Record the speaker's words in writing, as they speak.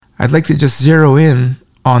I'd like to just zero in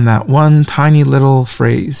on that one tiny little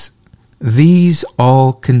phrase. These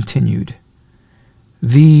all continued.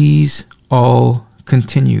 These all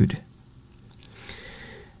continued.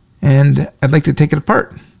 And I'd like to take it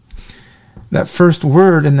apart. That first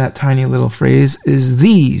word in that tiny little phrase is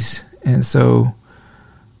these. And so,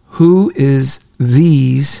 who is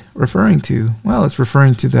these referring to? Well, it's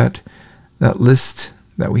referring to that list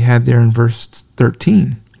that we had there in verse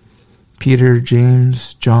 13. Peter,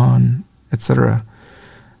 James, John, etc.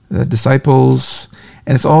 The disciples.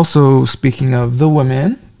 And it's also speaking of the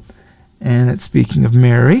women. And it's speaking of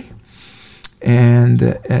Mary and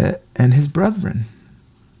his brethren.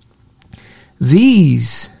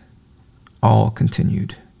 These all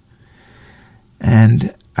continued.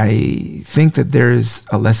 And I think that there is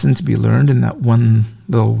a lesson to be learned in that one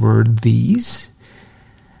little word, these.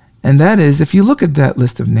 And that is, if you look at that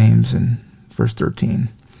list of names in verse 13,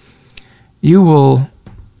 you will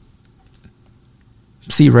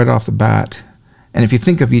see right off the bat, and if you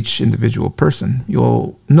think of each individual person,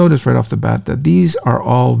 you'll notice right off the bat that these are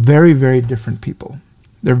all very, very different people.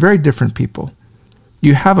 They're very different people.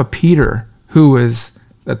 You have a Peter who is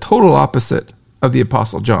the total opposite of the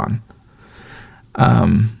Apostle John.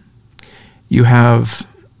 You have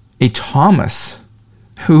a Thomas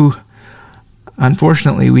who,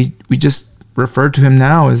 unfortunately, we just refer to him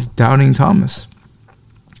now as Doubting Thomas.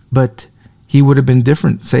 But he would have been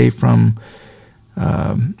different, say, from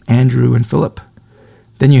Andrew and Philip.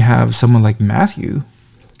 Then you have someone like Matthew,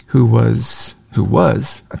 who was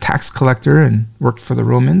a tax collector and worked for the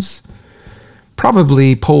Romans,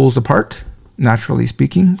 probably poles apart, naturally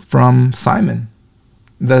speaking, from Simon,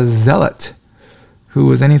 the zealot, who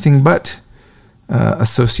was anything but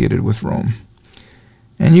associated with Rome.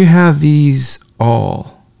 And you have these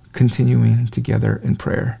all continuing together in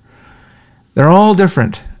prayer. They're all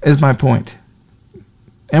different, is my point.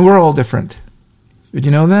 And we're all different. Did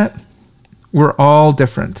you know that? We're all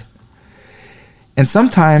different. And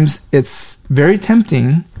sometimes it's very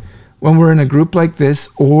tempting when we're in a group like this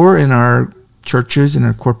or in our churches, in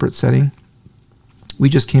our corporate setting. We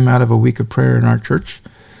just came out of a week of prayer in our church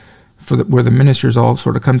where the ministers all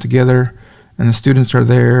sort of come together and the students are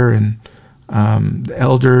there and the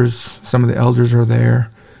elders, some of the elders are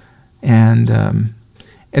there. And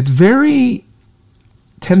it's very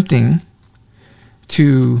tempting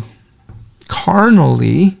to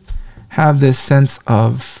carnally have this sense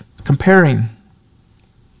of comparing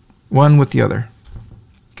one with the other.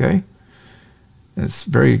 Okay? It's a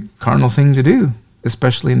very carnal thing to do,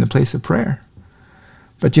 especially in the place of prayer.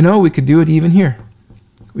 But we could do it even here.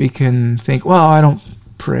 We can think, well, I don't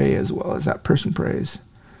pray as well as that person prays.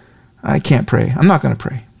 I can't pray. I'm not going to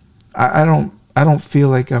pray. I don't feel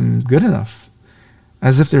like I'm good enough.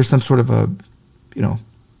 As if there's some sort of a,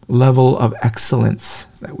 level of excellence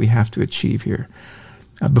that we have to achieve here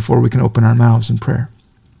before we can open our mouths in prayer.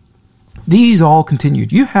 These all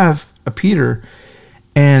continued. You have a Peter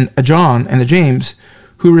and a John and a James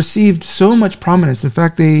who received so much prominence. In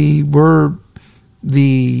fact, they were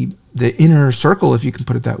the inner circle, if you can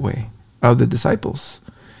put it that way, of the disciples.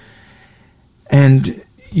 And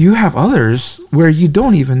you have others where you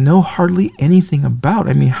don't even know hardly anything about.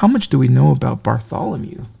 I mean, how much do we know about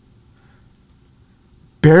Bartholomew?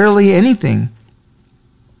 Barely anything.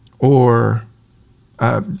 Or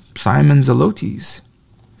Simon Zelotes.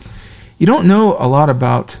 You don't know a lot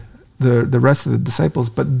about the rest of the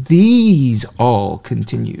disciples, but these all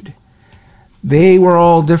continued. They were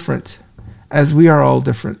all different, as we are all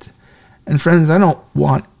different. And friends, I don't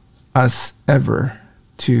want us ever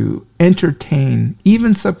to entertain,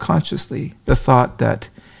 even subconsciously, the thought that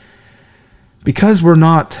because we're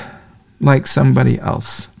not like somebody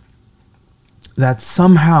else, that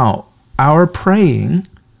somehow our praying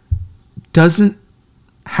doesn't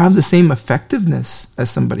have the same effectiveness as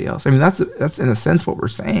somebody else. I mean, that's in a sense what we're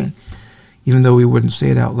saying, even though we wouldn't say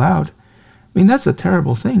it out loud. I mean, that's a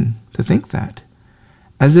terrible thing to think that.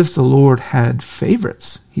 As if the Lord had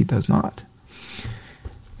favorites. He does not.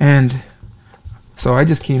 And so I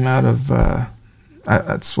just came out of,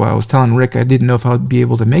 that's why I was telling Rick I didn't know if I would be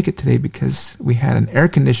able to make it today because we had an air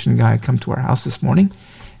conditioning guy come to our house this morning.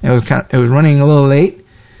 And it was running a little late.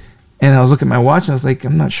 And I was looking at my watch and I was like,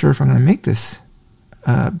 I'm not sure if I'm going to make this,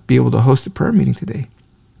 be able to host a prayer meeting today.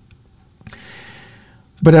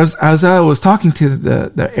 But as I was talking to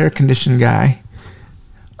the air conditioning guy,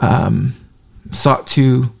 sought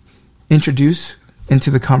to introduce into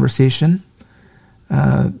the conversation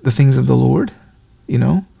the things of the Lord.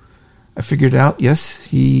 I figured out, yes,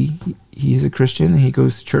 he is a Christian and he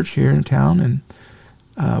goes to church here in town,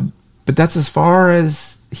 and but that's as far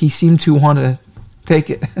as he seemed to want to Take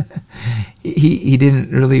it. He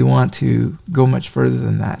didn't really want to go much further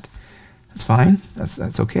than that. That's fine.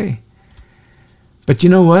 That's okay. But you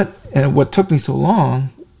know what? And what took me so long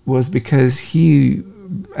was because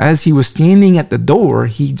as he was standing at the door,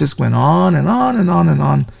 he just went on and on and on and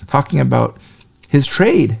on, talking about his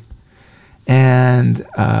trade and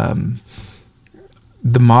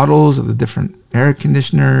the models of the different air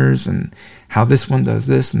conditioners and how this one does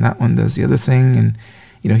this and that one does the other thing. And,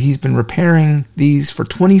 he's been repairing these for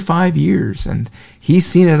 25 years and he's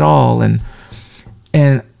seen it all. And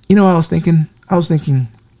I was thinking,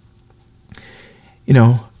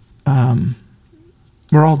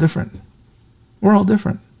 we're all different. We're all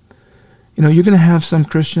different. You're going to have some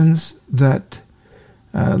Christians that,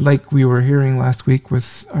 like we were hearing last week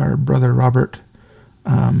with our brother Robert,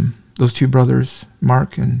 those two brothers,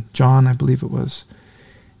 Mark and John, I believe it was,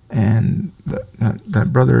 and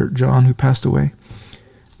that brother John who passed away.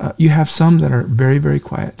 You have some that are very, very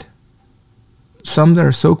quiet. Some that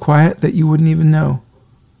are so quiet that you wouldn't even know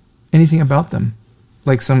anything about them,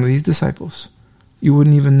 like some of these disciples. You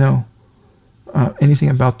wouldn't even know anything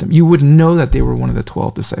about them. You wouldn't know that they were one of the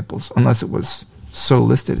 12 disciples unless it was so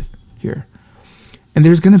listed here. And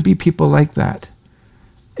there's going to be people like that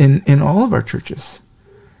in all of our churches.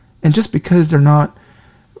 And just because they're not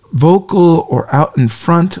vocal or out in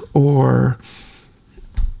front or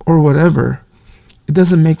whatever, it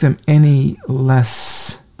doesn't make them any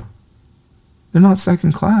less. They're not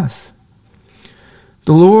second class.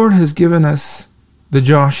 The Lord has given us the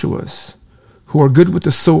Joshuas who are good with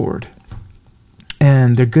the sword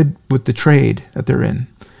and they're good with the trade that they're in.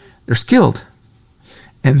 They're skilled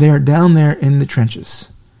and they're down there in the trenches.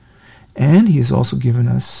 And he has also given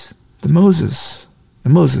us the Moseses,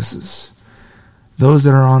 those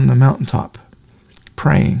that are on the mountaintop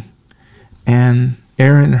praying, and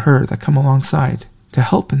Aaron and Hur that come alongside to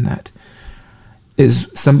help in that. Is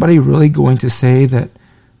somebody really going to say that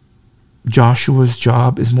Joshua's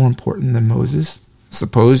job is more important than Moses?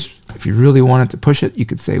 Suppose if you really wanted to push it, you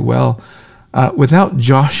could say, well, without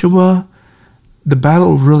Joshua, the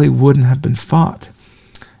battle really wouldn't have been fought.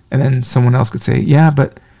 And then someone else could say, yeah,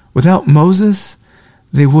 but without Moses,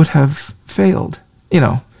 they would have failed.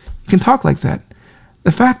 You can talk like that.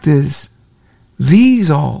 The fact is, these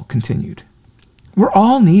all continued. We're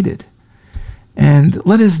all needed. And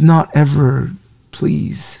let us not ever,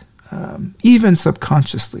 please, even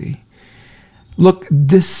subconsciously, look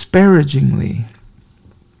disparagingly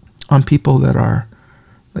on people that are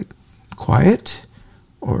like quiet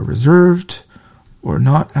or reserved or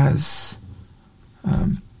not as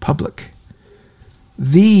public.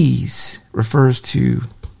 These refers to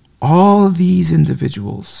all of these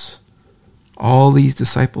individuals, all these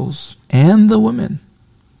disciples, and the women.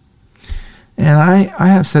 And I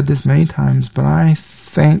have said this many times, but I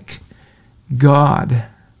thank God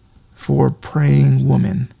for praying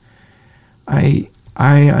women. I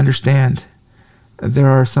understand there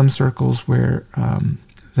are some circles where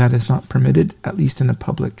that is not permitted, at least in a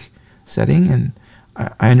public setting, and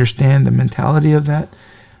I understand the mentality of that.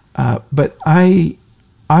 But I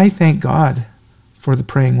thank God for the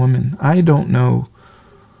praying women. I don't know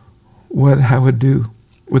what I would do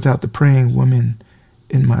without the praying women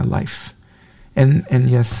in my life. And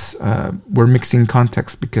yes, we're mixing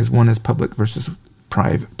context because one is public versus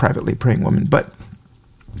privately praying women. But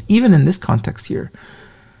even in this context here,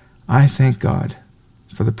 I thank God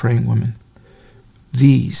for the praying women.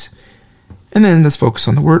 These. And then let's focus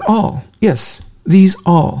on the word all. Yes, these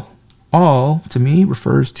all. All, to me,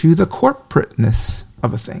 refers to the corporateness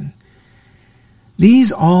of a thing.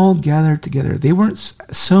 These all gathered together. They weren't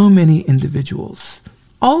so many individuals.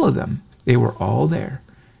 All of them. They were all there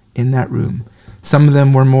in that room. Some of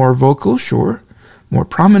them were more vocal, sure, more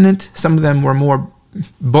prominent. Some of them were more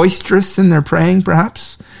boisterous in their praying,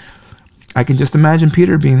 perhaps. I can just imagine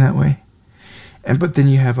Peter being that way. But then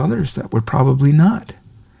you have others that were probably not.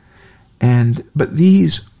 But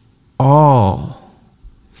these all,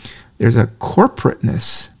 there's a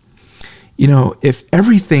corporateness. If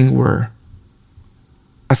everything were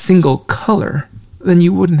a single color, then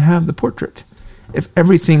you wouldn't have the portrait. If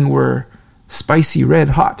everything were spicy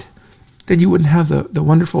red hot, then you wouldn't have the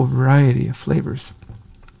wonderful variety of flavors.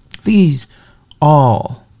 These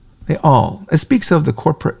all, it speaks of the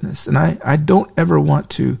corporateness. And I don't ever want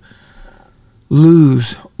to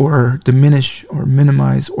lose or diminish or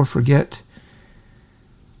minimize or forget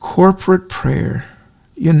corporate prayer,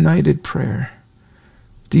 united prayer.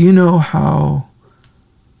 Do you know how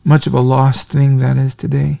much of a lost thing that is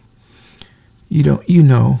today? You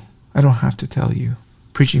know, I don't have to tell you.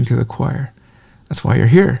 Preaching to the choir. That's why you're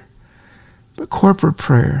here. But corporate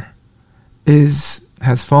prayer is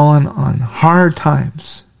has fallen on hard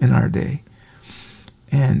times in our day,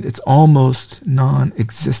 and it's almost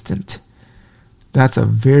non-existent. That's a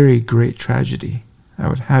very great tragedy. I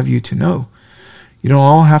would have you to know. You don't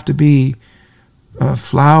all have to be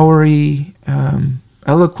flowery,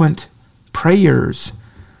 eloquent prayers,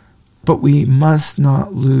 but we must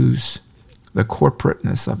not lose the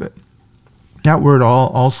corporateness of it. That word all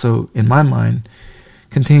also, in my mind,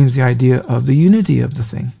 contains the idea of the unity of the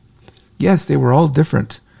thing. Yes, they were all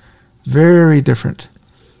different, very different,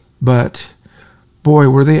 but boy,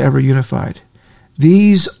 were they ever unified.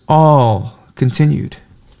 These all continued.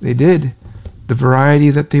 They did. The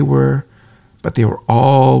variety that they were, but they were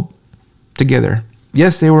all together.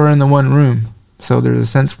 Yes, they were in the one room, so there's a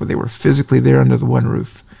sense where they were physically there under the one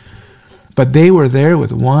roof. But they were there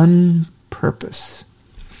with one purpose.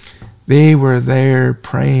 They were there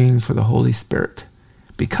praying for the Holy Spirit,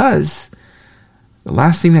 because the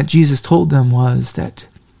last thing that Jesus told them was that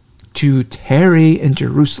to tarry in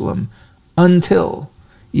Jerusalem until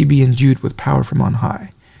ye be endued with power from on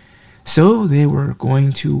high. So they were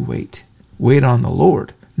going to wait on the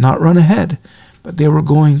Lord, not run ahead, but they were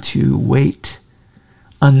going to wait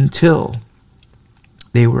until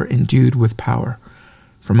they were endued with power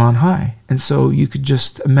from on high. And so you could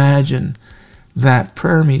just imagine that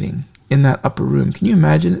prayer meeting in that upper room. Can you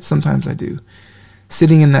imagine it? Sometimes I do.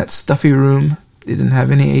 Sitting in that stuffy room. They didn't have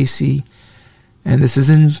any AC. And this is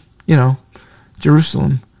in,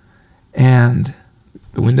 Jerusalem. And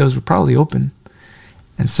the windows were probably open.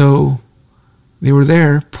 And so they were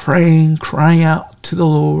there praying, crying out to the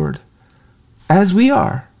Lord, as we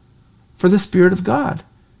are, for the Spirit of God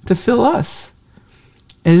to fill us.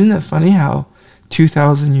 Isn't it funny how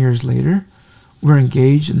 2,000 years later, we're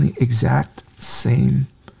engaged in the exact same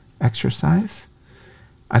exercise?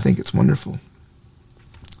 I think it's wonderful.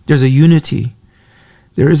 There's a unity.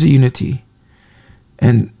 There is a unity.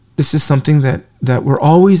 And this is something that we're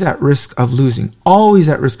always at risk of losing. Always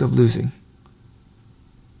at risk of losing.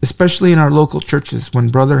 Especially in our local churches, when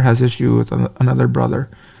brother has issue with another brother.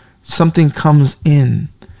 Something comes in.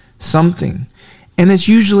 Something. And it's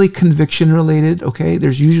usually conviction related, okay?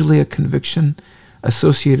 There's usually a conviction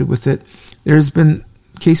associated with it. There's been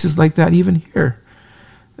cases like that even here.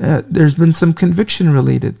 There's been some conviction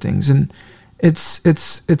related things, and it's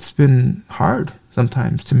been hard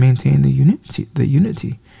sometimes to maintain the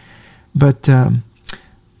unity. But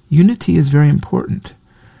unity is very important.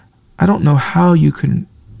 I don't know how you can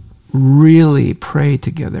really pray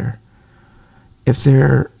together if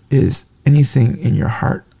there is anything in your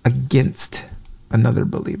heart against another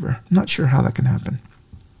believer. I'm not sure how that can happen.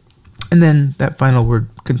 And then that final word,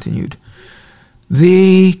 continued.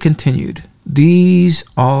 They continued. These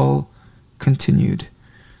all continued.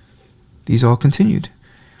 These all continued.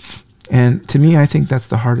 And to me, I think that's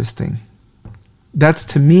the hardest thing. That's,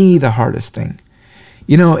 to me, the hardest thing.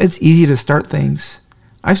 It's easy to start things.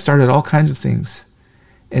 I've started all kinds of things.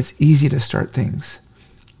 It's easy to start things.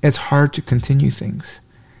 It's hard to continue things.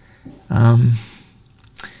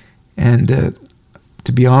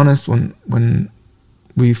 To be honest, when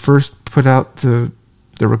we first put out the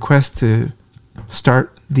request to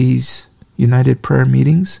start these United Prayer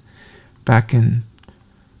meetings back in,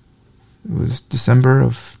 it was December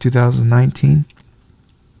of 2019,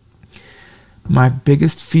 my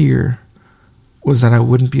biggest fear was that I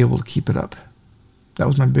wouldn't be able to keep it up. That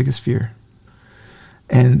was my biggest fear.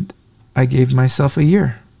 And I gave myself a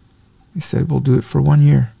year. He said, we'll do it for 1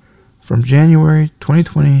 year, from January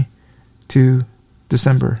 2020 to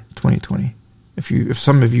December 2020. If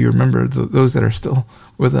some of you remember, those that are still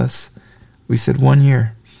with us, we said 1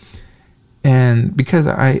 year. And because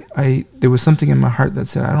there was something in my heart that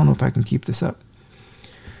said, I don't know if I can keep this up.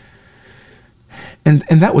 And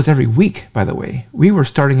that was every week, by the way. We were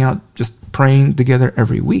starting out just praying together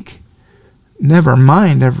every week. Never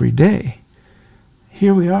mind every day.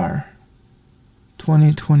 Here we are,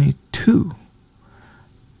 2022.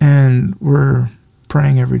 And we're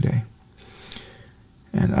praying every day.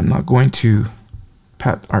 And I'm not going to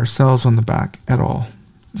pat ourselves on the back at all.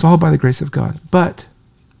 It's all by the grace of God. But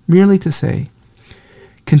merely to say,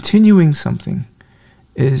 continuing something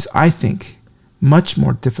is, I think, much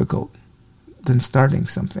more difficult than starting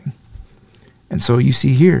something. And so you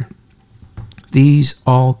see here, these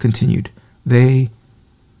all continued. They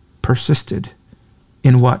persisted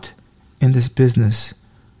in what? In this business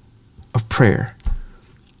of prayer,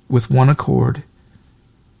 with one accord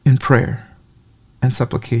in prayer and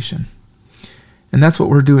supplication. And that's what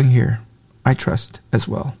we're doing here, I trust, as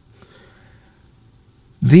well.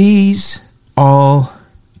 These all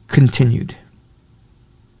continued.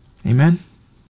 Amen?